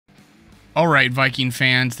All right, Viking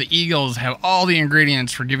fans, the Eagles have all the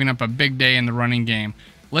ingredients for giving up a big day in the running game.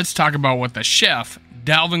 Let's talk about what the chef,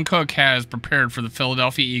 Dalvin Cook, has prepared for the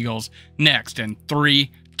Philadelphia Eagles next in 3,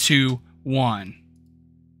 2, 1.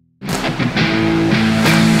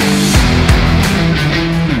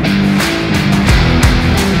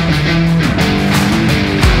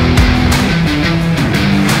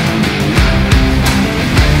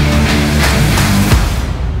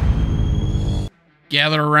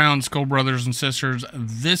 Gather around, Skull brothers and sisters.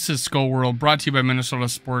 This is Skull World, brought to you by Minnesota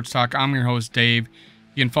Sports Talk. I'm your host, Dave.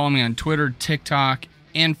 You can follow me on Twitter, TikTok,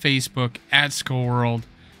 and Facebook at Skull World.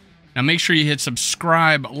 Now make sure you hit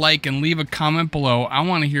subscribe, like, and leave a comment below. I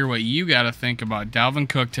want to hear what you got to think about Dalvin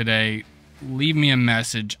Cook today. Leave me a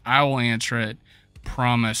message. I will answer it.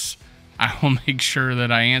 Promise. I will make sure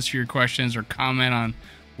that I answer your questions or comment on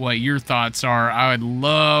what your thoughts are. I would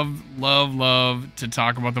love to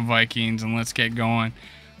talk about the Vikings, and let's get going.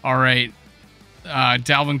 All right,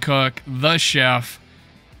 Dalvin Cook, the chef.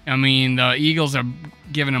 I mean, the Eagles have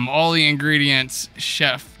given him all the ingredients.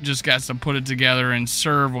 Chef just got to put it together and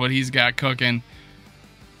serve what he's got cooking.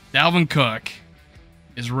 Dalvin Cook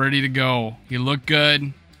is ready to go. He looked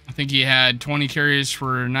good. I think he had 20 carries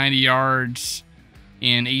for 90 yards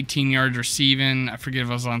and 18 yards receiving. I forget if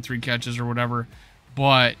it was on 3 catches or whatever.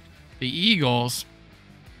 But the Eagles,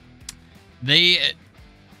 they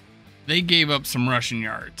gave up some rushing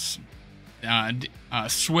yards.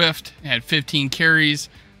 Swift had 15 carries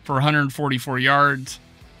for 144 yards,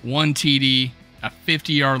 1 TD, a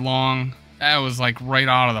 50-yard long. That was like right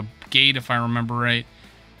out of the gate, if I remember right.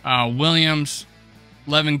 Williams,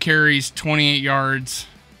 11 carries, 28 yards,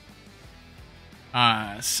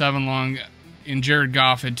 7 long. And Jared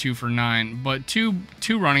Goff had 2 for 9, but two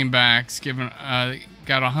running backs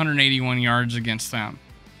got 181 yards against them.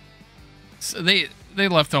 So they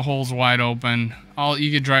left the holes wide open.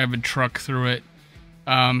 You could drive a truck through it.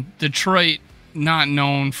 Detroit, not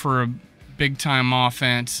known for a big time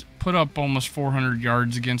offense, put up almost 400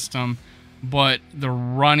 yards against them, but the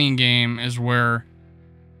running game is where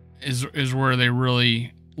they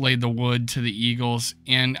really laid the wood to the Eagles.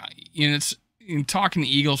 And it's, in talking to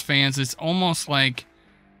Eagles fans, it's almost like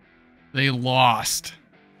they lost.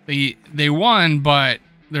 They won, but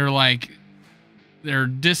they're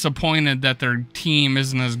disappointed that their team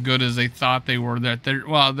isn't as good as they thought they were. Their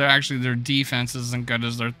defense isn't good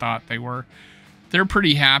as they thought they were. They're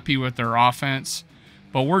pretty happy with their offense,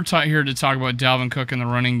 but we're here to talk about Dalvin Cook in the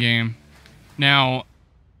running game. Now,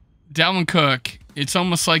 Dalvin Cook, it's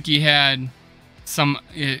almost like he had some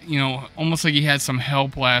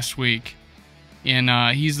help last week.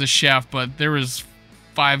 And he's the chef, but there was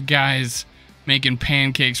 5 guys making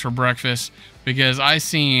pancakes for breakfast, because I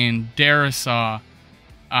seen Darisaw,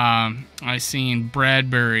 I seen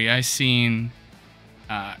Bradbury, I seen,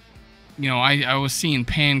 I was seeing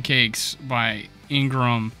pancakes by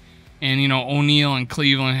Ingram, and O'Neal and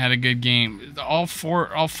Cleveland had a good game. All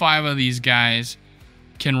 5 of these guys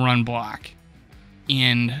can run block,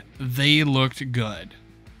 and they looked good.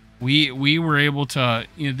 We were able to,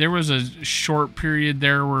 there was a short period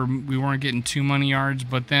there where we weren't getting too many yards,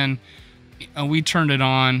 but then we turned it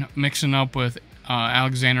on, mixing up with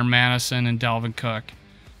Alexander Madison and Dalvin Cook.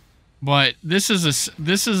 But this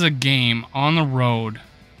is a game on the road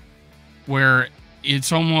where you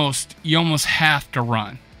almost have to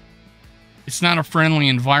run. It's not a friendly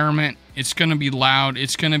environment. It's going to be loud.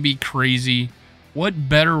 It's going to be crazy. What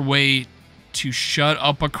better way to shut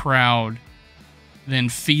up a crowd than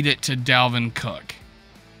feed it to Dalvin Cook?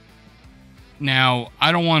 Now,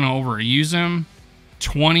 I don't want to overuse him.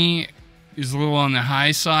 20 is a little on the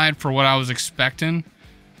high side for what I was expecting,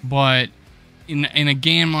 but in a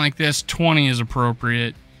game like this, 20 is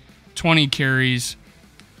appropriate. 20 carries.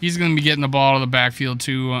 He's going to be getting the ball to the backfield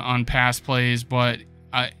too on pass plays, but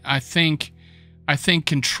I think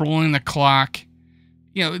controlling the clock,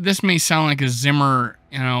 this may sound like a Zimmer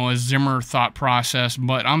thought process,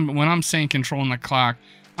 but when I'm saying controlling the clock,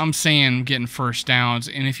 I'm saying getting first downs.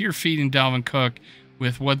 And if you're feeding Dalvin Cook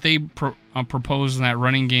with what they proposed in that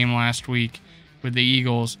running game last week with the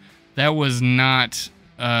Eagles, that was not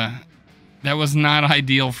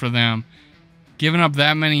ideal for them. Giving up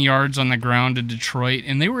that many yards on the ground to Detroit,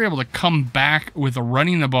 and they were able to come back with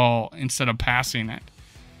running the ball instead of passing it.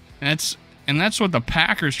 And that's what the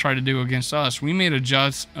Packers tried to do against us. We made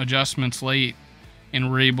adjustments late, and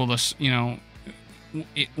we're able to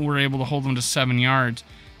hold them to 7 yards.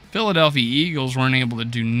 Philadelphia Eagles weren't able to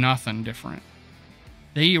do nothing different.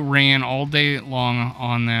 They ran all day long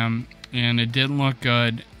on them, and it didn't look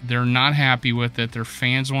good. They're not happy with it. Their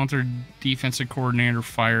fans want their defensive coordinator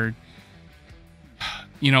fired.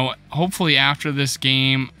 Hopefully after this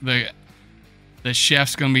game, the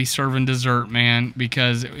chef's going to be serving dessert, man,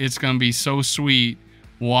 because it's going to be so sweet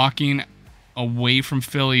walking away from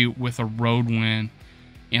Philly with a road win.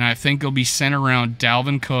 And I think it'll be centered around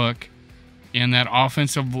Dalvin Cook and that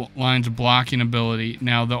offensive line's blocking ability.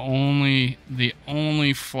 Now, the only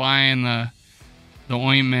fly in the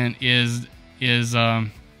ointment is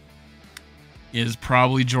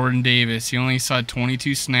probably Jordan Davis. He only saw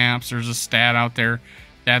 22 snaps. There's a stat out there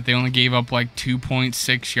that they only gave up like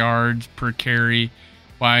 2.6 yards per carry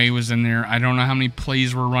while he was in there. I don't know how many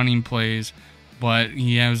plays were running plays, but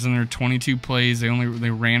he was in there 22 plays. They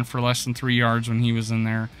ran for less than 3 yards when he was in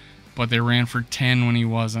there, but they ran for 10 when he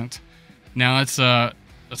wasn't. Now it's a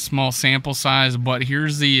small sample size, but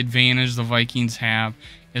here's the advantage the Vikings have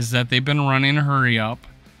is that they've been running a hurry up.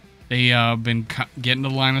 They've been getting to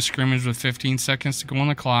the line of scrimmage with 15 seconds to go on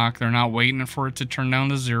the clock. They're not waiting for it to turn down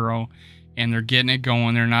to 0, and they're getting it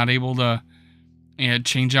going. They're not able to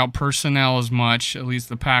change out personnel as much, at least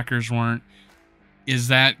the Packers weren't. Is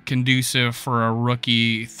that conducive for a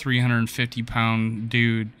rookie 350-pound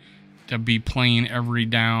dude to be playing every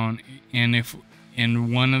down?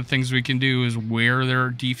 And one of the things we can do is wear their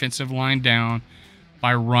defensive line down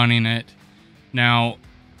by running it. Now,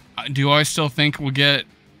 do I still think we'll get,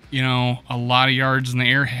 a lot of yards in the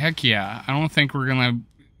air? Heck yeah. I don't think we're going to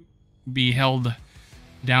be held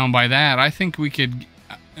down by that. I think we could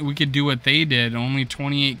do what they did, only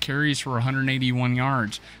 28 carries for 181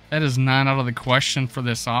 yards. That is not out of the question for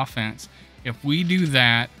this offense. If we do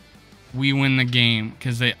that, we win the game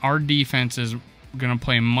because our defense is going to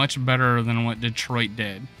play much better than what Detroit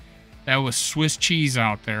did. That was Swiss cheese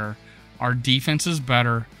out there. Our defense is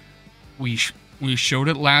better. We showed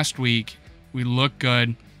it last week. We look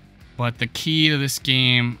good. But the key to this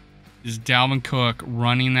game is Dalvin Cook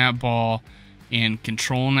running that ball and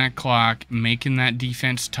controlling that clock, making that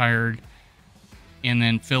defense tired, and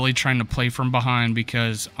then Philly trying to play from behind.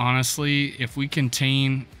 Because honestly, if we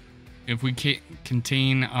contain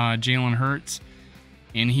Jalen Hurts,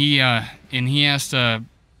 and he has to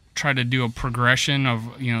try to do a progression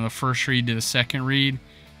of the first read to the second read,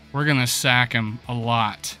 we're gonna sack him a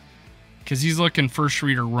lot because he's looking first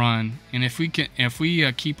read or run. And if we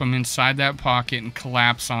keep him inside that pocket and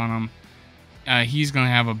collapse on him, he's gonna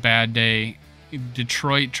have a bad day.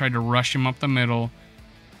 Detroit tried to rush him up the middle.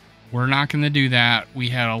 We're not going to do that. We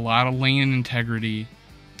had a lot of lane integrity.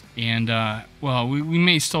 And, we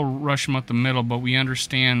may still rush him up the middle, but we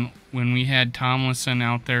understand when we had Tomlinson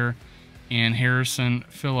out there and Harrison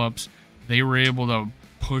Phillips, they were able to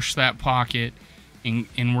push that pocket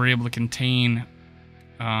and were able to contain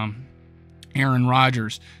Aaron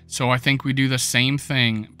Rodgers. So I think we do the same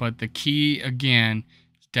thing. But the key, again,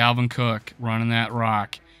 is Dalvin Cook running that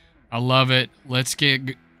rock. I love it. Let's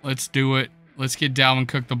do it. Let's get Dalvin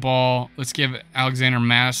Cook the ball. Let's give Alexander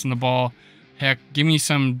Madison the ball. Heck, give me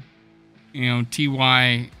some,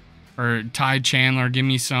 Ty or Ty Chandler. Give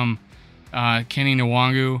me some Kenny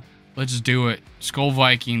Nwangu. Let's do it. Skol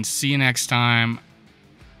Vikings. See you next time.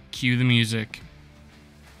 Cue the music.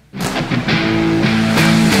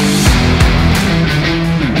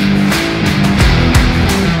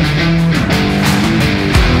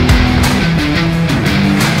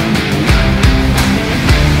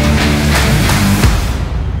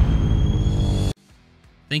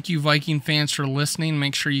 Thank you, Viking fans, for listening.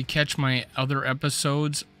 Make sure you catch my other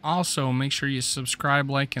episodes. Also, make sure you subscribe,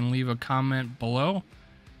 like, and leave a comment below.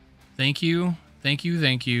 Thank you. Thank you.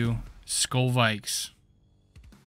 Thank you. Skol Vikes.